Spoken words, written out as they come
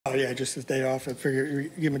Oh yeah, just his day off. I figure you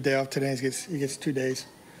give him a day off today. He gets 2 days.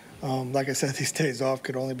 Like I said, these days off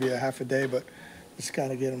could only be a half a day, but just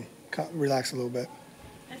kind of get him relax a little bit.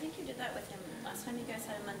 I think you did that with him last time you guys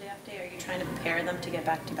had a Monday off day. Are you trying to prepare them to get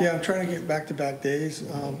back-to-back? Yeah, I'm trying to get back-to-back days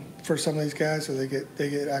for some of these guys, so they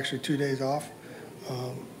get actually 2 days off.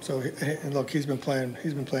 And look, he's been playing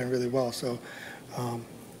really well. So,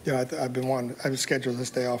 you know, I've scheduled this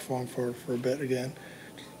day off for him for a bit again,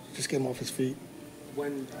 just get him off his feet.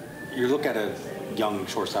 When you look at a young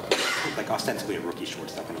shortstop, like ostensibly a rookie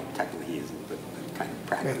shortstop, I know technically he isn't, but kind of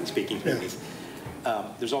practically speaking,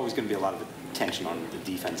 there's always going to be a lot of attention on the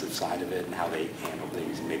defensive side of it and how they handle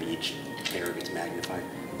things, and maybe each error gets magnified.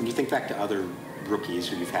 When you think back to other rookies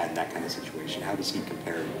who you've had in that kind of situation, how does he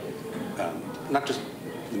compare, not just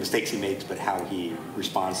the mistakes he makes, but how he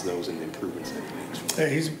responds to those and the improvements that he makes? Yeah,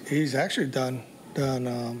 he's actually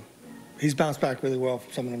he's bounced back really well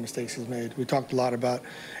from some of the mistakes he's made. We talked a lot about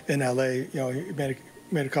in LA. You know, he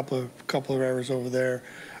made a couple of errors over there.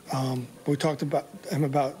 We talked about him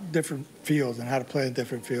about different fields and how to play in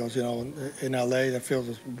different fields. You know, in LA, that field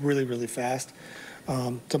is really, really fast.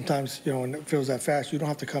 Sometimes, you know, when it feels that fast, you don't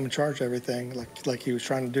have to come and charge everything like he was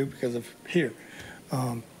trying to do because of here.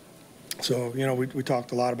 So, you know, we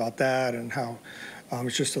talked a lot about that and how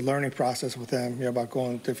it's just a learning process with him, you know, about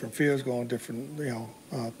going to different fields, going different, you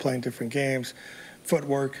know, playing different games,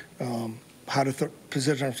 footwork, how to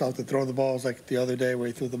position himself to throw the balls like the other day where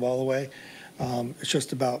he threw the ball away. It's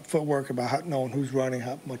just about footwork, about knowing who's running,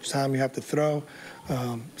 how much time you have to throw,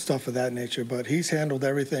 stuff of that nature. But he's handled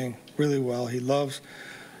everything really well. He loves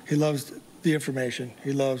the information.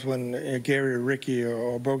 He loves when Gary or Ricky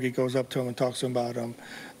or Bogey goes up to him and talks to him about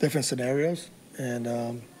different scenarios,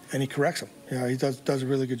 and he corrects them. You know, he does a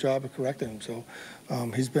really good job of correcting them. So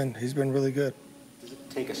he's been really good. Does it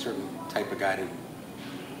take a certain type of guy to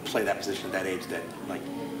play that position at that age that, like,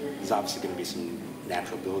 there's obviously going to be some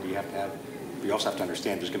natural ability you have to have? But you also have to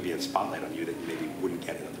understand there's going to be a spotlight on you that you maybe wouldn't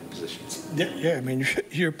get in other positions. Yeah. I mean,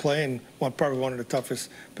 you're playing probably one of the toughest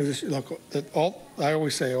positions. Look, I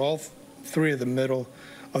always say all three of the middle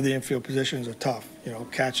of the infield positions are tough. You know,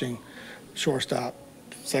 catching, shortstop,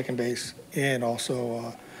 second base, and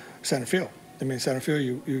also center field. I mean, center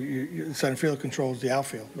field, center field controls the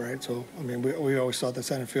outfield, right? So, I mean, we always thought that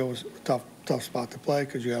center field was a tough spot to play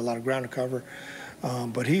because you got a lot of ground to cover.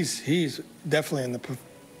 But he's definitely in the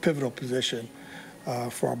pivotal position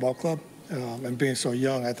for our ball club. And being so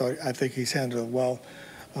young, I think he's handled it well.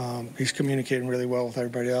 He's communicating really well with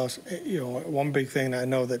everybody else. You know, one big thing that I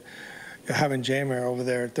know that having Jamer over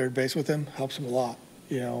there at third base with him helps him a lot.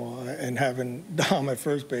 You know, and having Dom at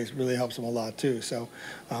first base really helps him a lot too. So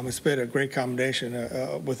it's been a great combination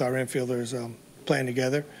with our infielders playing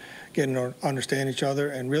together, getting to understand each other,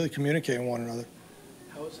 and really communicating with one another.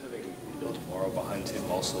 How has having Bill Tomorrow behind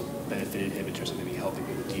him also benefited him in terms of maybe helping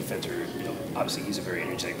with the defense? Or, you know, obviously he's a very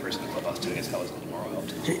energetic person in the clubhouse too. I guess how has Tomorrow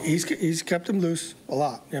helped him? He's kept him loose a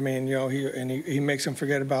lot. I mean, you know, he makes him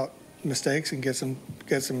forget about mistakes and gets him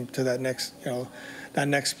to that next, you know, that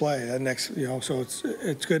next play, that next, you know. So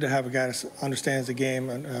it's good to have a guy that understands the game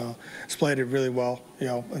and has played it really well, you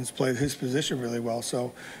know, and has played his position really well.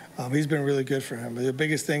 So he's been really good for him. But the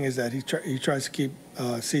biggest thing is that he tries to keep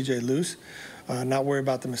CJ loose, not worry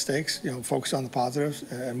about the mistakes, you know, focus on the positives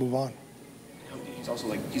and move on. He's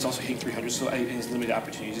also hitting 300, so in his limited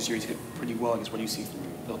opportunities this year, he's hit pretty well. I guess what do you see from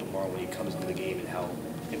Bill tomorrow when he comes into the game, and how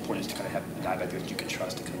important it is to kind of have a guy back there that you can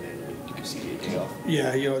trust to come in and you can see the day off?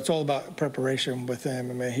 Yeah, you know, it's all about preparation with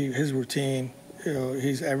him. I mean, his routine, you know,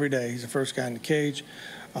 he's every day. He's the first guy in the cage.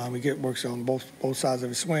 He works on both sides of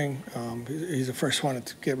his swing. He's the first one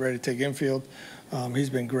to get ready to take infield.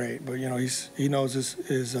 He's been great, but you know, he knows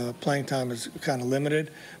his playing time is kind of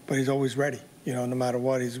limited, but he's always ready. You know, no matter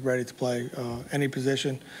what, he's ready to play any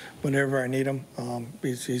position. Whenever I need him,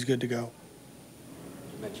 he's good to go.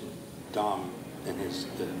 You mentioned Dom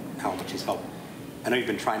and how much he's helped. I know you've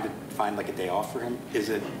been trying to find like a day off for him. Is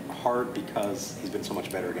it hard because he's been so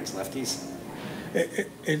much better against lefties?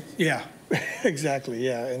 Yeah, exactly.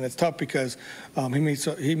 Yeah, and it's tough because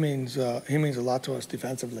he means a lot to us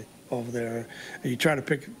defensively over there. You try to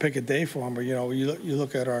pick a day for him, but you know, you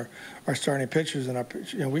look at our starting pitchers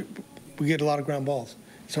and we get a lot of ground balls.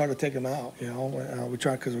 It's hard to take them out. You know,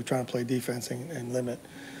 because we're trying to play defense and limit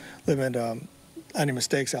any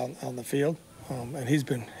mistakes out on the field. And he's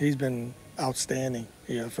been outstanding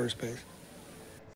here at first base.